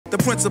The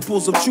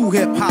principles of true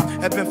hip-hop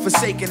have been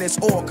forsaken. It's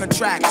all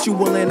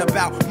contractual and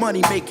about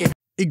money making.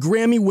 A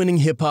Grammy-winning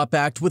hip-hop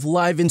act with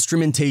live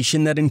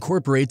instrumentation that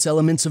incorporates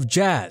elements of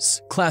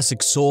jazz,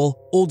 classic soul,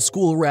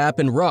 old-school rap,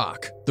 and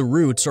rock. The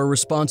Roots are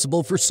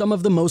responsible for some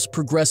of the most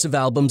progressive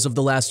albums of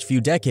the last few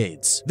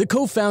decades. The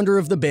co-founder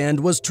of the band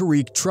was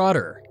Tariq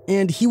Trotter,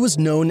 and he was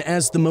known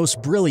as the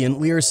most brilliant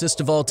lyricist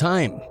of all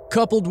time.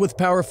 Coupled with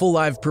powerful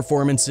live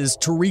performances,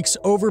 Tariq's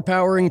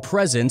overpowering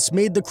presence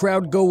made the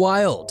crowd go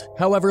wild.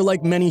 However,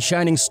 like many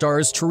shining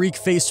stars, Tariq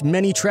faced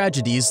many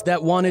tragedies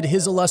that wanted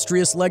his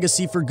illustrious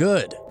legacy for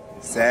good.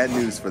 Sad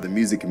news for the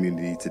music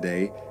community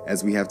today,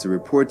 as we have to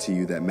report to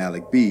you that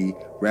Malik B,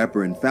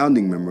 rapper and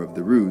founding member of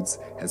The Roots,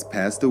 has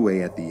passed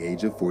away at the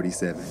age of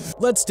 47.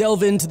 Let's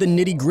delve into the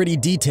nitty-gritty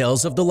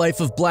details of the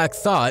life of Black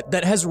Thought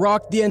that has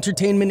rocked the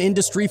entertainment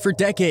industry for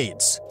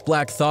decades.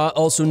 Black Thought,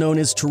 also known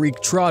as Tariq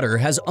Trotter,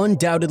 has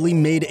undoubtedly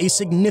made a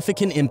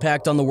significant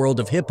impact on the world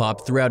of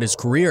hip-hop throughout his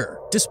career.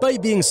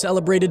 Despite being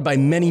celebrated by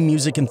many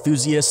music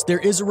enthusiasts, there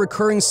is a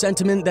recurring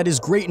sentiment that his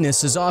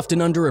greatness is often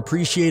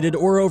underappreciated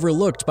or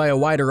overlooked by a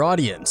wider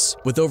audience.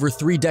 With over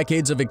 3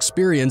 decades of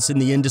experience in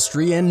the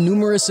industry and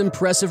numerous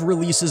impressive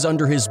releases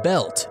under his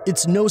belt,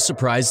 it's no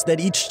surprise that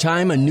each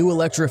time a new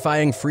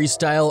electrifying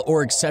freestyle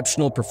or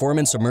exceptional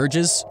performance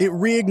emerges, it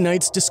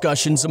reignites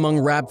discussions among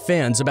rap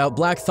fans about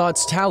Black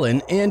Thought's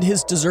talent and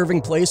his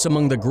deserving place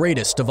among the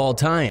greatest of all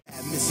time.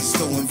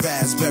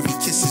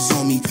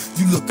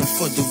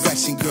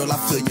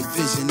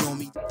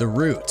 The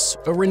Roots,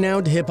 a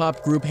renowned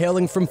hip-hop group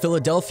hailing from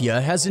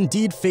Philadelphia, has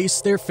indeed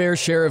faced their fair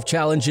share of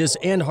challenges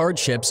and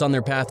hardships on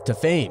their path to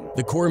fame.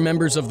 The core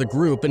members of the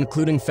group,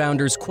 including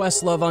founders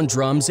Questlove on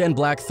drums and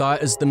Black Thought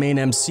as the main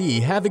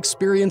MC, have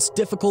experienced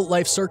difficult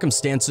life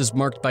circumstances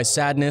marked by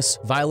sadness,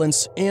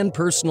 violence, and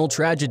personal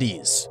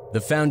tragedies.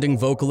 The founding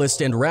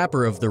vocalist and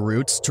rapper of The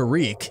Roots,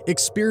 Tariq,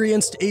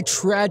 experienced a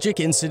tragic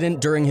incident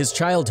during his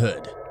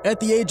childhood. At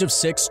the age of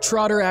 6,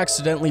 Trotter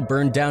accidentally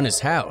burned down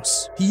his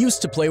house. He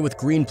used to play with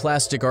green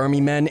plastic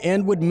army men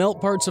and would melt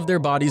parts of their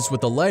bodies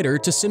with a lighter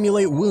to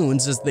simulate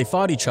wounds as they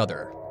fought each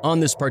other. On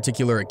this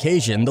particular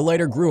occasion, the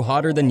lighter grew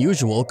hotter than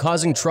usual,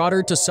 causing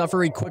Trotter to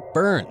suffer a quick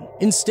burn.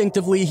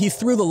 Instinctively, he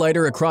threw the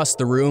lighter across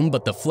the room,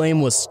 but the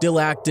flame was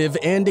still active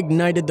and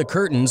ignited the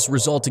curtains,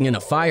 resulting in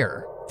a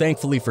fire.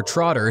 Thankfully for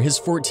Trotter, his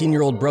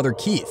 14-year-old brother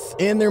Keith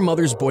and their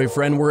mother's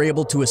boyfriend were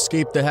able to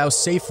escape the house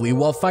safely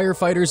while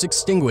firefighters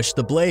extinguished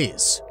the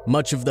blaze.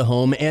 Much of the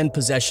home and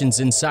possessions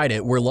inside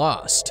it were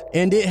lost,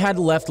 and it had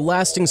left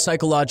lasting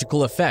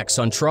psychological effects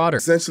on Trotter.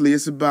 Essentially,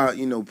 it's about,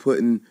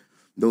 putting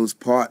those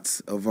parts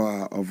of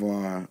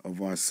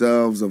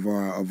ourselves, of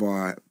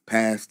our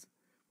past,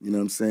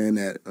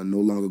 that are no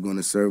longer going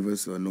to serve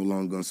us or no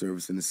longer going to serve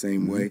us in the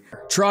same way.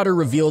 Trotter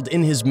revealed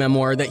in his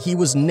memoir that he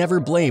was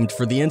never blamed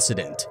for the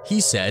incident. He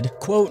said,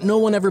 quote, "No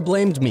one ever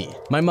blamed me.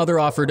 My mother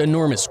offered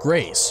enormous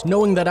grace,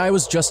 knowing that I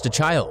was just a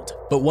child.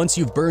 But once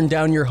you've burned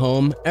down your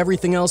home,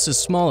 everything else is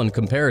small in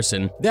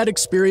comparison. That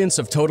experience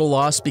of total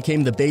loss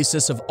became the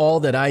basis of all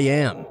that I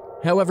am."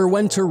 However,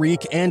 when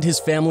Tariq and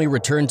his family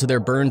returned to their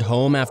burned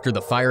home after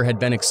the fire had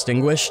been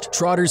extinguished,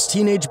 Trotter's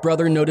teenage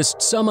brother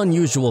noticed some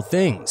unusual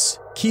things.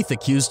 Keith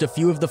accused a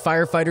few of the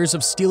firefighters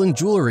of stealing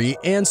jewelry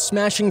and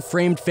smashing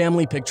framed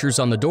family pictures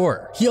on the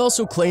door. He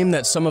also claimed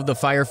that some of the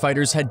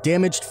firefighters had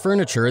damaged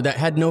furniture that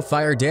had no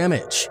fire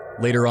damage.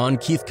 Later on,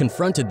 Keith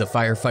confronted the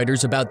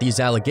firefighters about these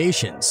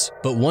allegations,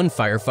 but one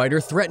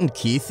firefighter threatened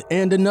Keith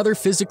and another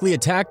physically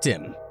attacked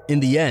him. In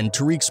the end,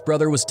 Tariq's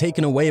brother was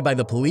taken away by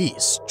the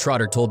police,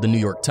 Trotter told the New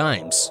York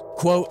Times.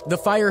 Quote, "The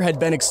fire had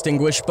been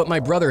extinguished, but my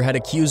brother had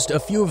accused a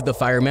few of the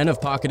firemen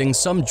of pocketing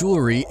some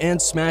jewelry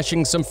and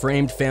smashing some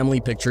framed family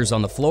pictures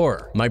on the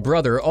floor. My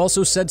brother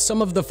also said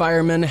some of the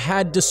firemen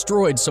had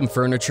destroyed some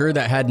furniture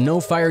that had no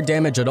fire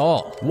damage at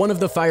all. One of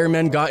the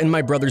firemen got in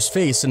my brother's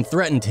face and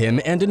threatened him,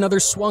 and another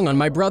swung on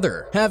my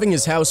brother. Having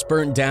his house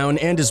burnt down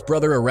and his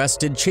brother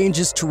arrested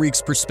changes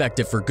Tariq's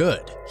perspective for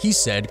good. He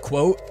said,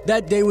 quote,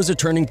 "That day was a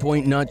turning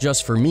point not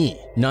just for me,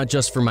 not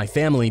just for my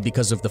family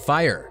because of the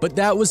fire, but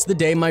that was the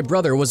day my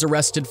brother was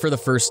arrested for the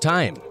first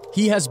time.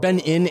 He has been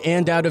in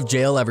and out of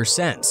jail ever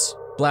since."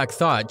 Black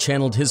Thought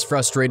channeled his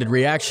frustrated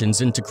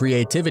reactions into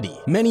creativity.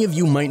 Many of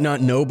you might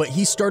not know, but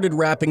he started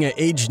rapping at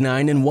age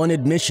 9 and won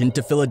admission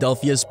to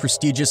Philadelphia's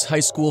prestigious High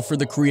School for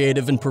the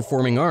Creative and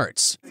Performing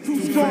Arts.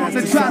 Too strong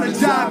to try to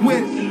jive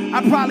with.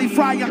 I probably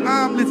fry your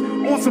omelets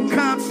on some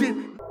calm shit.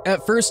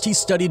 At first, he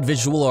studied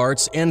visual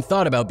arts and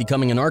thought about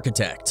becoming an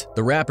architect.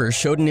 The rapper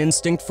showed an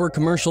instinct for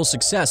commercial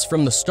success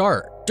from the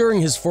start.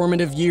 During his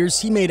formative years,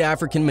 he made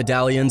African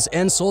medallions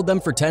and sold them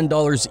for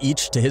 $10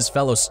 each to his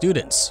fellow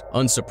students.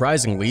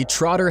 Unsurprisingly,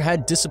 Trotter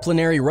had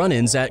disciplinary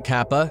run-ins at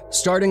Kappa,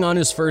 starting on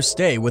his first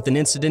day with an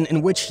incident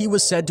in which he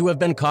was said to have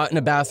been caught in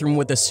a bathroom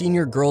with a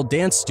senior girl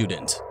dance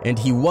student, and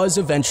he was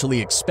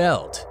eventually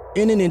expelled.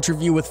 In an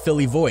interview with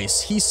Philly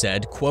Voice, he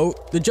said,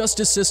 quote, "The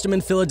justice system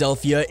in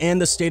Philadelphia and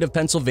the state of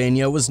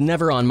Pennsylvania was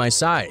never on my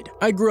side.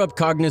 I grew up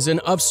cognizant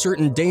of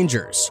certain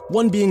dangers,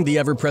 one being the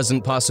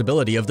ever-present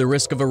possibility of the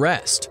risk of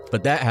arrest,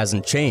 but that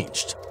hasn't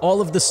changed. All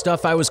of the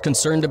stuff I was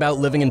concerned about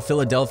living in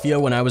Philadelphia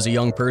when I was a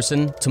young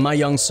person, to my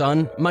young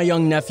son, my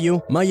young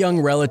nephew, my young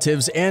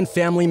relatives, and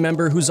family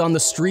member who's on the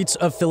streets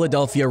of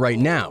Philadelphia right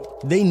now,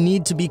 they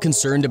need to be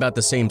concerned about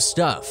the same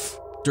stuff."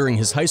 During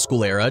his high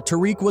school era,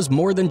 Tariq was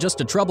more than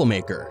just a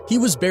troublemaker. He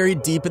was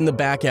buried deep in the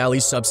back alley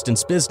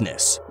substance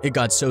business. It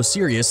got so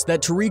serious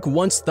that Tariq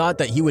once thought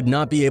that he would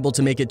not be able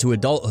to make it to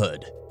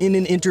adulthood. In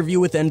an interview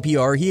with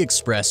NPR, he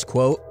expressed,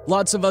 quote,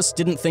 "Lots of us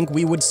didn't think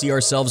we would see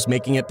ourselves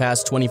making it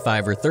past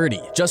 25 or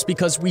 30, just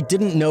because we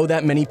didn't know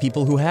that many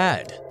people who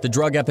had. The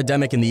drug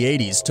epidemic in the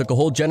 80s took a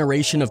whole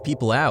generation of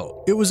people out.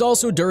 It was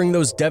also during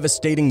those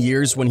devastating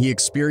years when he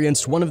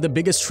experienced one of the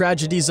biggest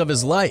tragedies of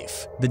his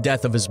life, the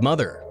death of his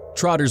mother."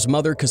 Trotter's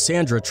mother,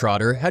 Cassandra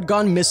Trotter, had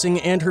gone missing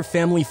and her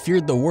family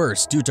feared the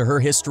worst due to her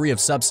history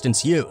of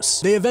substance use.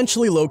 They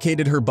eventually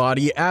located her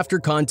body after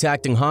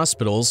contacting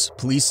hospitals,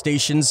 police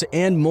stations,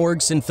 and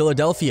morgues in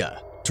Philadelphia.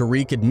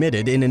 Tariq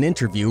admitted in an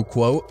interview,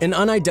 quote, "An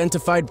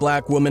unidentified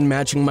black woman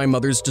matching my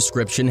mother's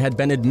description had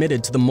been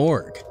admitted to the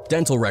morgue.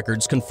 Dental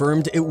records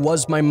confirmed it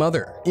was my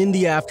mother. In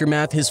the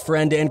aftermath, his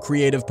friend and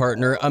creative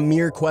partner,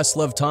 Amir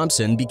Questlove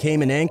Thompson,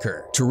 became an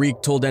anchor."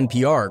 Tariq told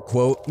NPR,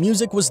 quote,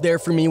 "Music was there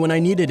for me when I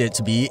needed it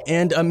to be,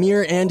 and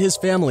Amir and his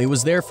family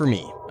was there for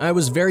me. I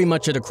was very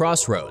much at a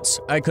crossroads.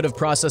 I could have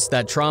processed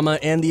that trauma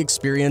and the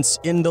experience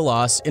in the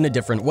loss in a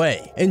different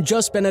way, and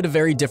just been at a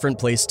very different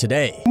place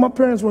today." My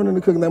parents weren't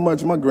into cooking that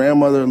much. My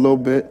grandmother a little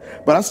bit,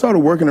 but I started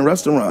working in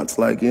restaurants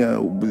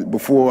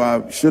before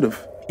I should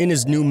have. In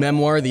his new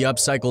memoir, The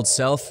Upcycled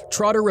Self,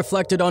 Trotter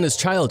reflected on his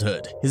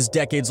childhood, his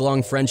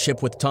decades-long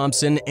friendship with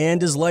Thompson,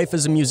 and his life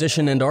as a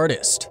musician and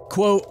artist.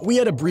 Quote, "We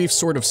had a brief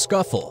sort of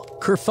scuffle,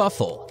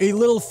 kerfuffle, a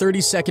little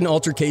 30-second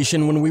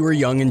altercation when we were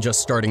young and just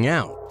starting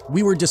out.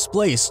 We were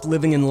displaced,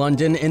 living in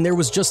London, and there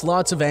was just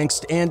lots of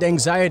angst and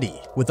anxiety,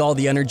 with all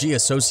the energy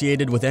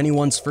associated with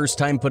anyone's first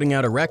time putting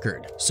out a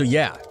record. So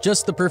yeah,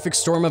 just the perfect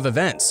storm of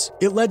events.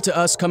 It led to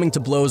us coming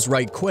to blows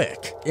right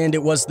quick, and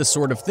it was the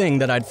sort of thing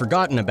that I'd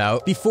forgotten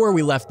about before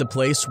we left the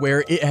place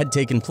where it had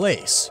taken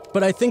place.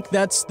 But I think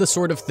that's the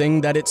sort of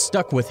thing that it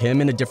stuck with him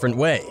in a different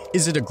way.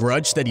 Is it a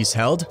grudge that he's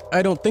held?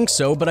 I don't think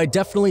so, but I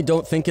definitely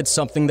don't think it's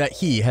something that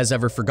he has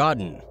ever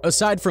forgotten."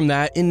 Aside from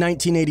that, in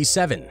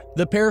 1987,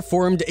 the pair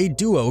formed a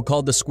duo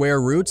called the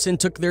Square Roots and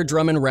took their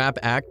drum and rap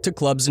act to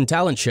clubs and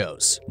talent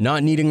shows.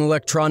 Not needing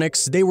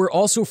electronics, they were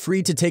also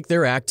free to take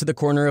their act to the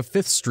corner of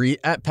 5th Street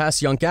at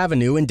Passyunk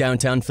Avenue in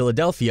downtown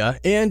Philadelphia,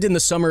 and in the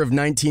summer of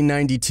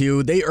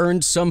 1992, they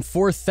earned some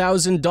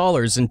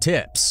 $4,000 in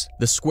tips.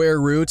 The Square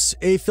Roots,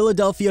 a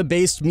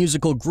Philadelphia-based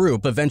musical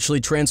group, eventually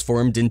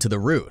transformed into the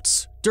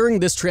Roots. During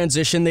this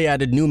transition, they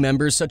added new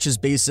members such as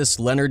bassist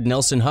Leonard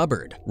Nelson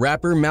Hubbard,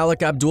 rapper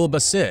Malik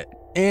Abdul-Basit,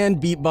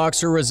 and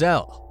beatboxer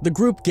Rozelle. The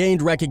group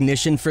gained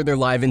recognition for their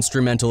live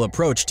instrumental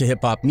approach to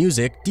hip-hop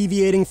music,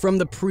 deviating from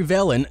the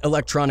prevalent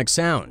electronic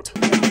sound.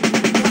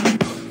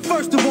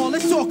 First of all,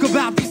 let's talk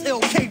about these ill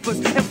capers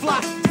and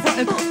fly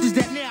frontin'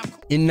 that now.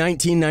 In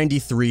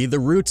 1993, the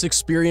Roots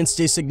experienced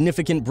a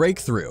significant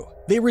breakthrough.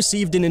 They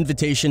received an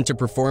invitation to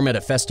perform at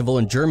a festival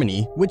in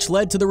Germany, which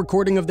led to the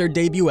recording of their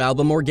debut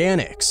album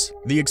Organics.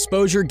 The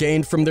exposure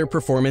gained from their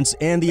performance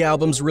and the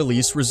album's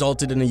release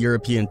resulted in a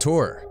European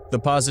tour. The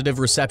positive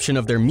reception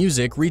of their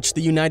music reached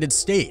the United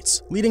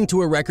States, leading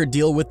to a record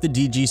deal with the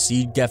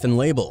DGC Geffen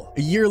label.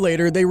 A year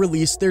later, they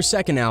released their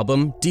second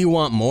album, Do You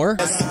Want More?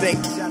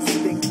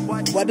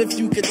 What if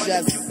you could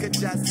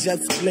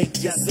just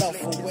blink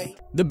yourself away?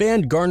 The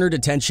band garnered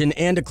attention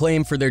and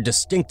acclaim for their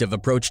distinctive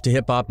approach to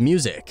hip-hop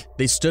music.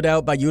 They stood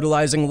out by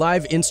utilizing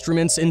live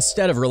instruments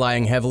instead of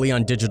relying heavily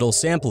on digital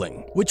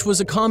sampling, which was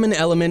a common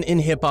element in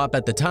hip-hop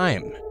at the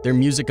time. Their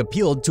music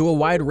appealed to a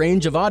wide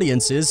range of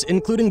audiences,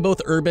 including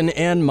both urban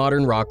and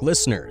modern rock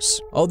listeners.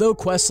 Although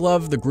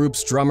Questlove, the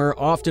group's drummer,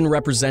 often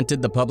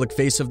represented the public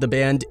face of the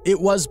band, it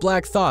was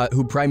Black Thought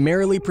who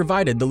primarily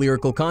provided the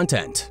lyrical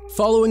content.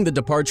 Following the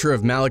departure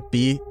of Malik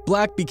B,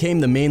 Black became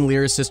the main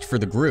lyricist for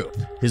the group.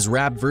 His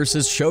rap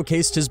verses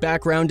showcased his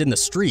background in the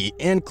street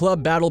and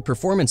club battle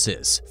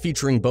performances,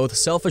 featuring both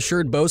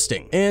self-assured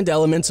boasting and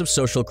elements of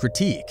social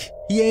critique.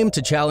 He aimed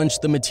to challenge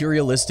the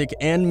materialistic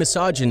and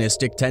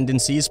misogynistic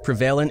tendencies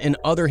prevalent in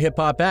other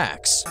hip-hop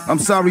acts. I'm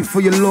sorry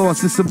for your loss.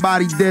 There's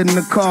somebody dead in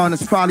the car and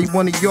it's probably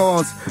one of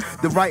yours.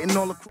 The writing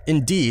all across.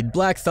 Indeed,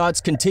 Black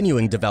Thought's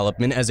continuing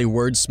development as a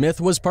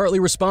wordsmith was partly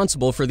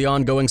responsible for the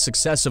ongoing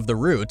success of the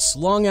Roots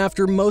long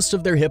after most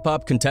of their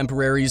hip-hop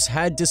contemporaries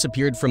had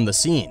disappeared from the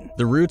scene.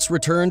 The Roots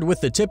returned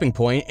with The Tipping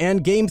Point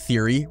and Game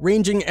Theory,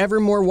 ranging ever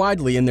more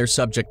widely in their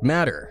subject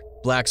matter.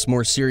 Black's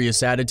more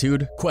serious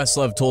attitude,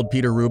 Questlove told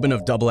Peter Rubin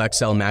of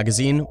XXL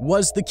magazine,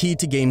 was the key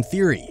to Game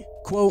Theory.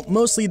 Quote,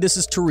 mostly this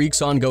is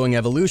Tariq's ongoing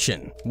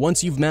evolution.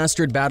 Once you've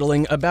mastered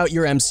battling about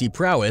your MC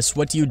prowess,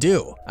 what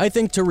do? I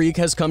think Tariq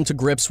has come to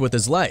grips with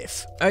his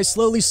life. I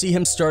slowly see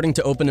him starting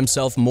to open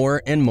himself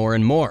more and more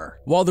and more.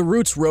 While the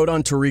Roots rode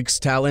on Tariq's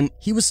talent,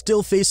 he was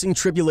still facing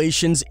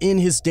tribulations in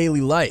his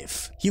daily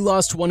life. He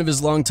lost one of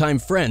his longtime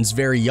friends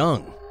very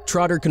young.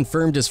 Trotter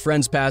confirmed his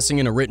friend's passing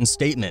in a written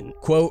statement.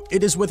 Quote,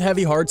 it is with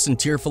heavy hearts and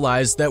tearful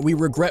eyes that we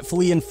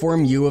regretfully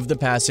inform you of the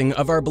passing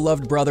of our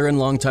beloved brother and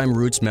longtime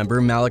Roots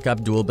member Malik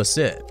Abdul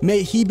Basit.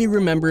 May he be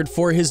remembered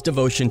for his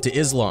devotion to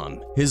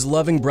Islam, his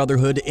loving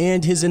brotherhood,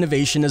 and his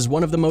innovation as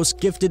one of the most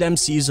gifted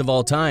MCs of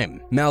all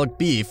time. Malik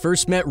B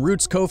first met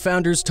Roots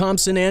co-founders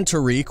Thompson and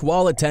Tariq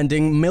while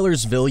attending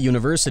Millersville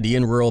University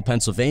in rural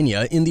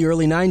Pennsylvania in the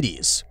early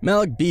 90s.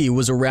 Malik B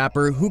was a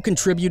rapper who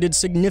contributed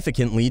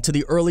significantly to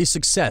the early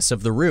success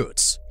of the Roots.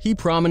 He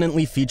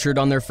prominently featured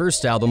on their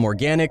first album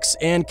Organics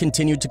and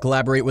continued to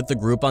collaborate with the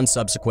group on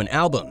subsequent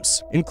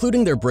albums,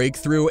 including their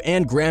breakthrough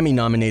and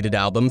Grammy-nominated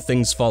album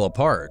Things Fall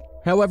Apart.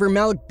 However,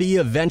 Malik B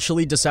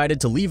eventually decided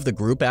to leave the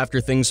group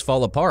after Things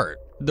Fall Apart.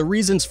 The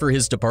reasons for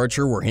his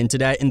departure were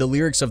hinted at in the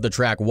lyrics of the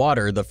track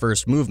Water, the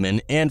first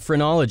movement, and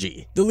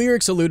Phrenology. The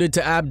lyrics alluded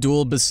to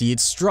Abdul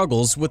Basit's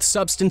struggles with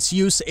substance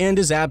use and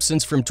his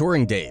absence from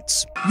touring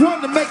dates.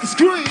 One to make a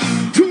scream,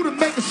 two to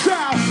make a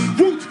sound,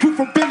 Roots crew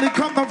from Billy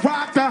come to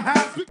rock the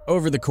house.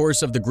 Over the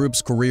course of the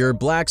group's career,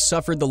 Black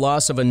suffered the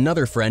loss of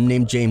another friend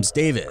named James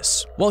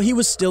Davis. While he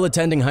was still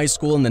attending high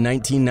school in the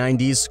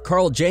 1990s,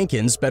 Carl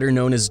Jenkins, better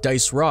known as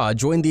Dice Raw,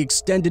 joined the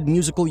extended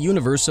musical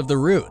universe of the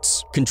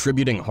Roots,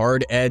 contributing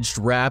hard-edged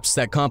raps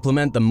that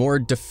complement the more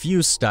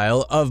diffuse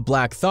style of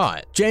Black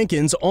Thought.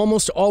 Jenkins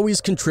almost always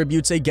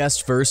contributes a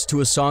guest verse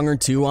to a song or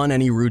two on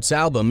any Roots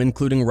album,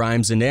 including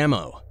Rhymes and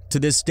Ammo. To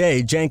this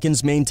day,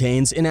 Jenkins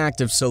maintains an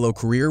active solo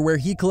career where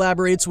he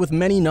collaborates with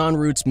many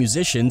non-Roots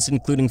musicians,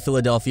 including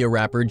Philadelphia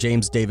rapper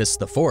James Davis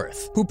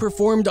IV, who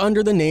performed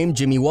under the name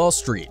Jimmy Wall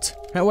Street.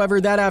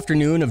 However, that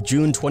afternoon of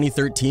June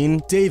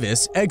 2013,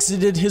 Davis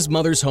exited his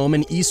mother's home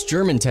in East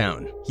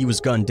Germantown. He was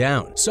gunned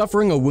down.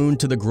 Suffering a wound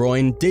to the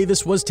groin,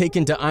 Davis was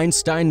taken to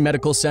Einstein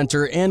Medical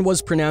Center and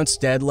was pronounced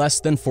dead less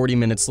than 40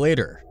 minutes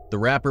later. The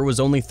rapper was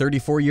only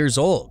 34 years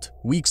old.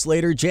 Weeks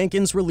later,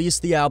 Jenkins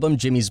released the album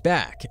Jimmy's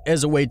Back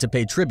as a way to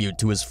pay tribute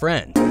to his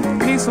friend.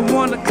 Need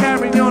someone to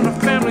carry on a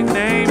family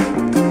name.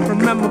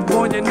 Remember,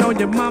 boy, you know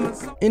your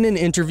mama's. In an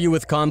interview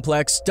with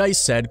Complex, Dice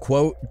said,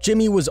 quote,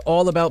 Jimmy was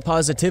all about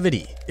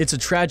positivity. It's a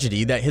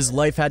tragedy that his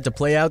life had to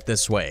play out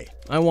this way.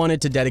 I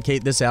wanted to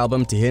dedicate this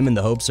album to him in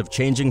the hopes of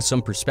changing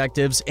some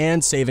perspectives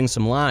and saving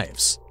some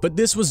lives. But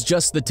this was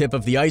just the tip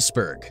of the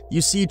iceberg.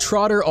 You see,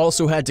 Trotter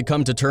also had to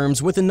come to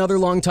terms with another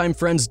longtime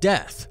friend's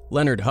death.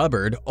 Leonard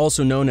Hubbard,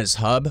 also known as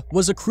Hub,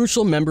 was a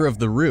crucial member of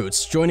the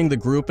Roots, joining the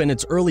group in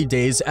its early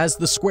days as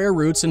the Square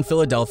Roots in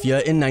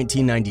Philadelphia in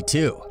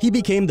 1992. He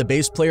became the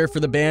bass player for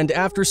the band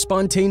after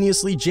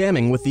spontaneously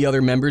jamming with the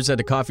other members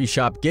at a coffee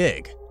shop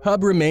gig.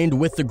 Hub remained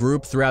with the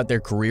group throughout their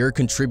career,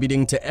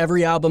 contributing to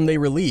every album they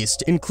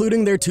released,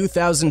 including their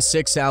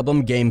 2006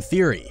 album Game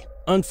Theory.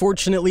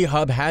 Unfortunately,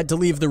 Hub had to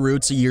leave the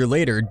Roots a year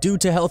later due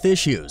to health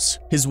issues.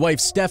 His wife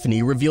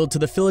Stephanie revealed to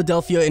the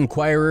Philadelphia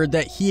Inquirer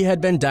that he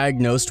had been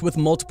diagnosed with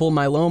multiple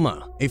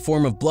myeloma, a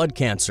form of blood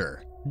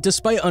cancer.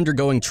 Despite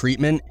undergoing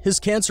treatment, his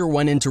cancer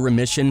went into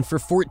remission for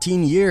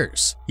 14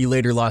 years. He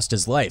later lost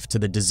his life to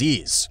the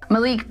disease.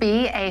 Malik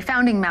B, a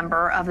founding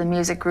member of the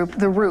music group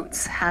The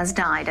Roots, has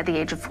died at the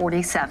age of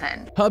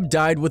 47. Hub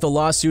died with a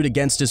lawsuit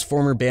against his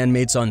former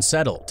bandmates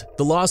Unsettled.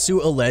 The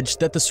lawsuit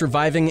alleged that the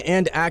surviving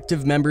and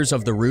active members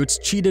of The Roots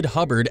cheated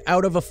Hubbard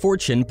out of a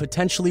fortune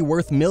potentially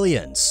worth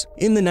millions.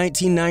 In the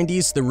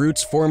 1990s, The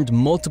Roots formed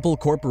multiple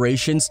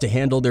corporations to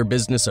handle their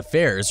business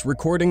affairs,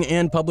 recording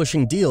and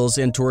publishing deals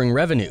and touring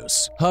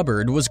revenues.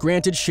 Hubbard was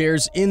granted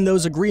shares in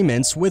those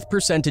agreements with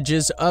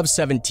percentages of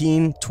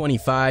 17,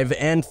 25,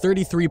 and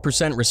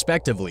 33%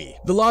 respectively.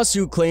 The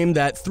lawsuit claimed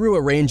that through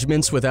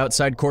arrangements with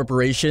outside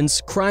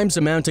corporations, crimes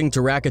amounting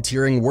to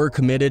racketeering were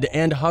committed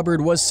and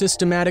Hubbard was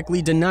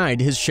systematically denied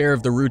his share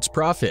of the Roots'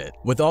 profit.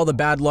 With all the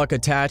bad luck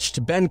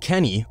attached, Ben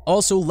Kenny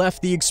also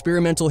left the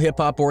experimental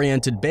hip-hop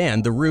oriented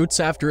band The Roots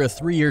after a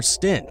 3-year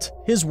stint.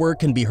 His work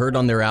can be heard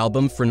on their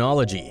album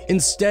Phrenology.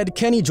 Instead,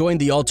 Kenny joined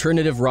the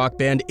alternative rock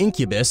band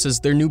Incubus as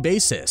their new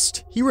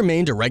bassist. He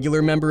remained a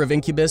regular member of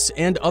Incubus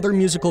and other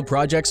musical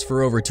projects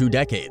for over 2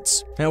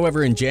 decades.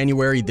 However, in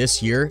January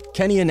this year,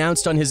 Kenny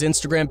announced on his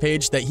Instagram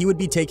page that he would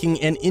be taking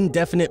an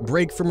indefinite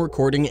break from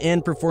recording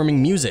and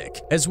performing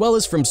music, as well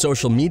as from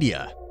social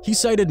media. He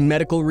cited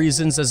medical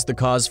reasons as the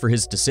cause for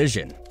his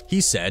decision.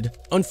 He said,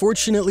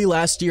 "Unfortunately,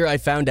 last year I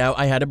found out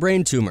I had a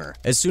brain tumor.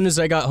 As soon as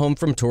I got home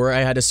from tour,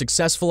 I had a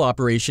successful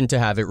operation to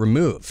have it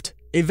removed."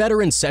 A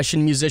veteran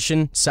session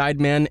musician,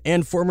 sideman,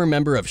 and former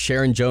member of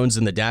Sharon Jones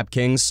and the Dap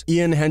Kings,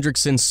 Ian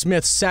Hendrickson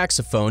Smith's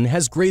saxophone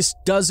has graced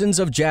dozens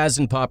of jazz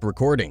and pop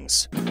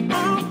recordings.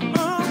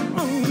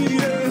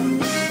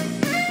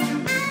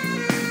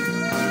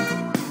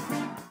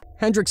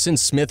 Hendrix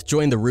Smith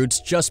joined the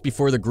Roots just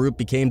before the group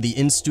became the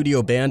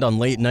in-studio band on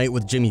Late Night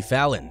with Jimmy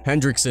Fallon.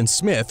 Hendrix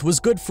Smith was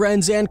good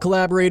friends and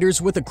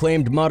collaborators with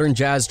acclaimed modern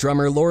jazz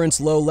drummer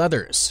Lawrence Lowe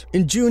Leathers.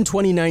 In June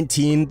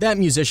 2019, that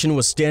musician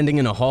was standing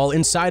in a hall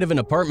inside of an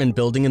apartment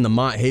building in the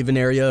Mott Haven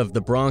area of the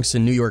Bronx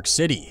in New York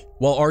City.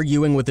 While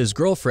arguing with his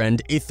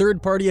girlfriend, a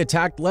third party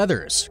attacked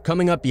Leathers,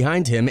 coming up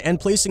behind him and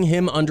placing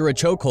him under a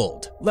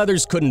chokehold.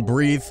 Leathers couldn't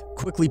breathe,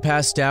 quickly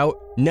passed out,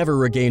 never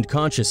regained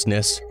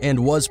consciousness, and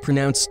was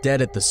pronounced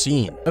dead at the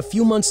scene. A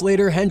few months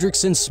later, Hendrix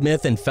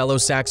Smith and fellow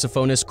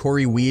saxophonist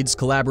Corey Weeds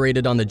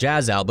collaborated on the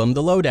jazz album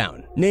The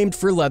Lowdown, named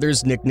for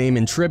Leathers' nickname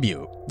in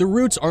tribute. The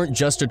Roots aren't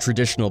just a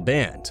traditional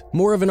band,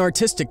 more of an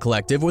artistic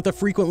collective with a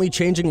frequently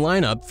changing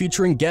lineup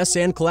featuring guests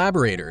and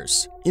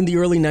collaborators. In the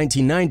early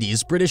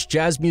 1990s, British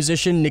jazz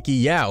musician Nicky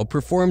Yao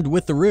performed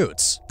with the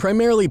Roots,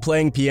 primarily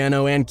playing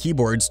piano and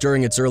keyboards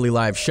during its early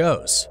live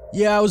shows.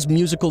 Yao's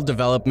musical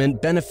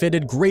development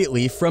benefited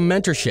greatly from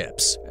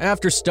mentorships.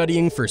 After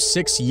studying for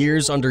 6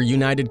 years under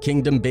United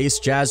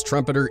Kingdom-based jazz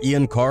trumpeter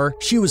Ian Carr,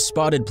 she was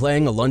spotted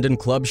playing a London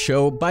club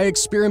show by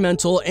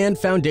experimental and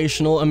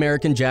foundational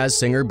American jazz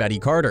singer Betty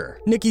Carter.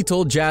 Nicky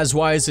told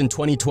Jazzwise in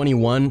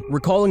 2021,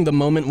 recalling the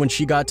moment when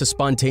she got to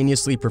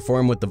spontaneously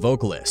perform with the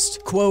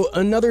vocalist, quote,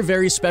 "Another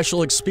very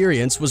special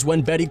experience was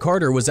when Betty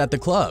Carter was at the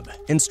club,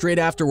 and straight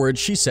afterwards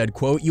she said,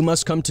 quote, 'You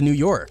must come to New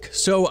York.'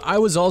 So I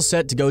was all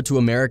set to go to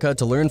America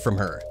to learn from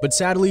her, but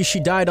sadly she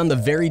died on the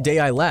very day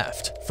I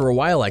left. For a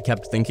while I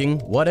kept thinking,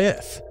 what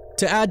if?"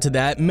 To add to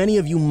that, many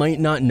of you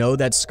might not know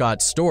that Scott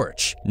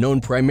Storch,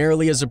 known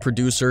primarily as a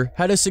producer,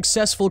 had a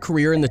successful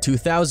career in the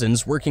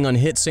 2000s working on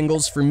hit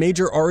singles for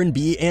major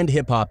R&B and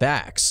hip-hop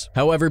acts.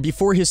 However,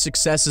 before his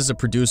success as a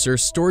producer,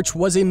 Storch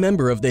was a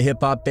member of the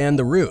hip-hop band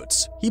The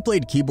Roots. He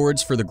played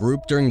keyboards for the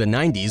group during the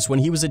 90s when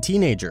he was a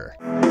teenager.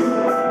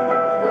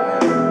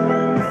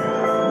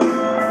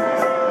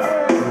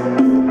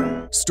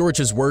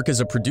 Storch's work as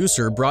a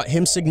producer brought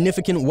him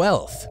significant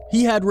wealth.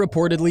 He had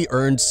reportedly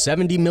earned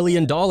 $70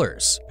 million.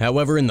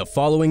 However, in the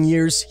following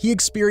years, he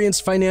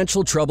experienced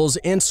financial troubles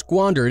and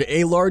squandered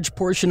a large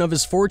portion of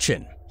his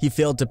fortune. He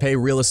failed to pay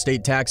real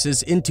estate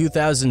taxes in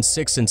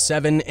 2006 and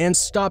 2007 and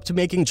stopped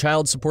making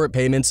child support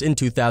payments in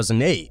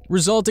 2008,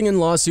 resulting in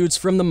lawsuits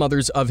from the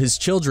mothers of his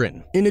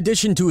children. In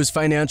addition to his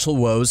financial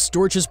woes,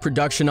 Storch's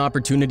production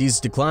opportunities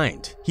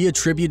declined. He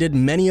attributed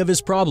many of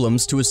his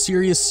problems to a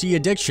serious C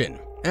addiction.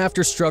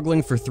 After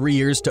struggling for 3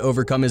 years to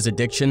overcome his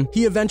addiction,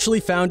 he eventually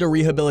found a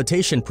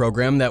rehabilitation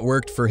program that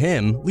worked for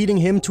him, leading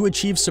him to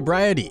achieve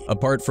sobriety.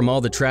 Apart from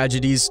all the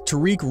tragedies,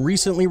 Tariq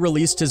recently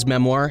released his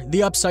memoir, The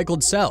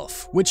Upcycled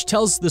Self, which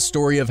tells the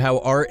story of how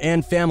art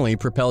and family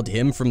propelled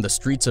him from the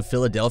streets of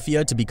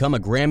Philadelphia to become a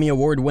Grammy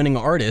Award-winning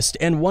artist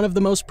and one of the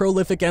most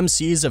prolific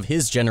MCs of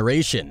his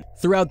generation.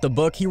 Throughout the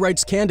book, he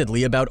writes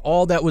candidly about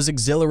all that was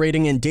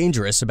exhilarating and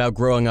dangerous about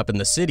growing up in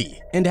the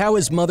city, and how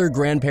his mother,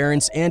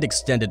 grandparents, and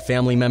extended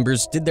family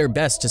members did their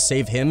best to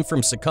save him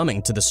from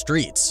succumbing to the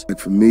streets.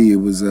 For me, it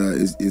was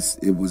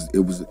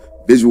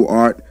visual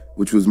art,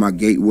 which was my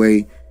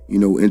gateway,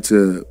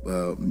 into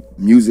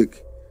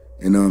music,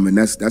 and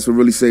that's what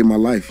really saved my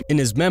life. In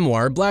his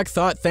memoir, Black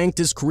Thought thanked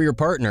his career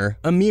partner,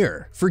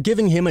 Amir, for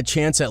giving him a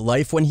chance at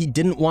life when he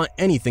didn't want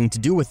anything to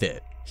do with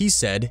it. He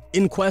said,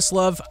 "In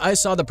Questlove, I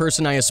saw the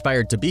person I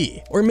aspired to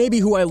be, or maybe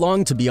who I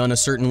longed to be on a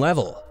certain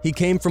level. He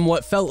came from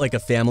what felt like a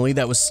family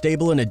that was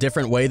stable in a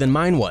different way than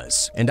mine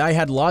was, and I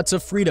had lots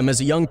of freedom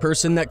as a young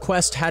person that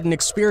Quest hadn't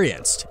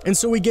experienced, and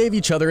so we gave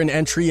each other an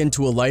entry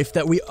into a life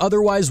that we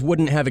otherwise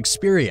wouldn't have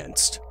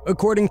experienced."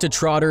 According to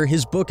Trotter,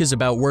 his book is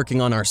about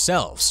working on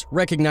ourselves,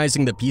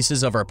 recognizing the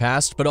pieces of our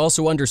past but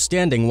also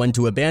understanding when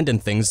to abandon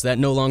things that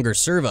no longer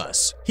serve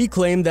us. He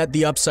claimed that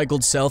The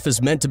Upcycled Self is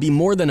meant to be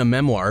more than a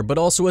memoir but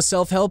also a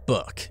self-help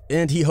book,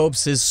 and he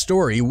hopes his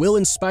story will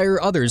inspire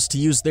others to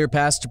use their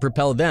past to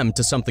propel them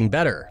to something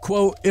better.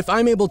 Quote, "If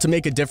I'm able to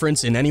make a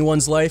difference in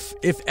anyone's life,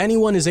 if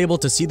anyone is able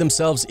to see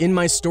themselves in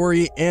my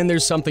story and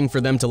there's something for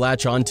them to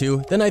latch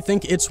onto, then I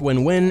think it's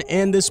win-win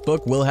and this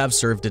book will have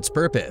served its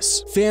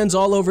purpose." Fans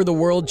all over the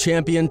world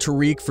champion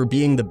Tariq for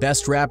being the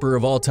best rapper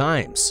of all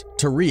times.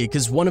 Tariq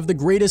is one of the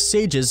greatest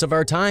sages of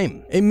our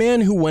time. A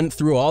man who went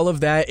through all of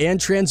that and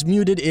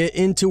transmuted it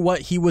into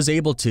what he was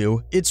able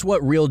to. It's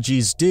what real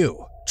G's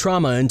do.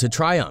 Trauma into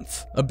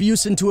triumph.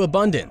 Abuse into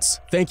abundance.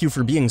 Thank you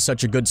for being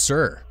such a good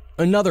sir.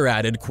 Another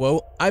added,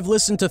 quote, "I've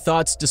listened to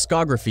Thought's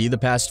discography the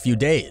past few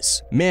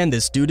days. Man,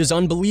 this dude is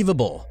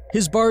unbelievable.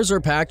 His bars are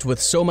packed with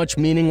so much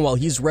meaning while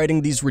he's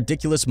writing these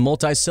ridiculous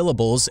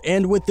multi-syllables,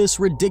 and with this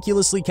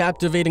ridiculously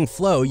captivating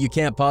flow, you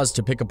can't pause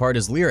to pick apart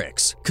his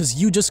lyrics, 'cause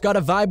you just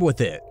gotta vibe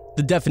with it."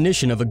 The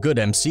definition of a good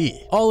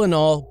MC. All in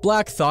all,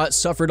 Black Thought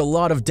suffered a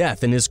lot of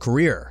death in his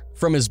career.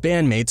 From his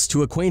bandmates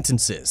to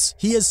acquaintances,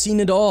 he has seen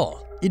it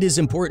all. It is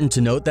important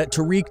to note that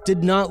Tariq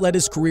did not let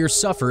his career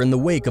suffer in the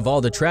wake of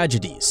all the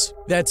tragedies.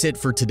 That's it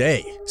for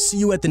today. See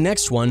you at the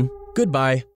next one. Goodbye.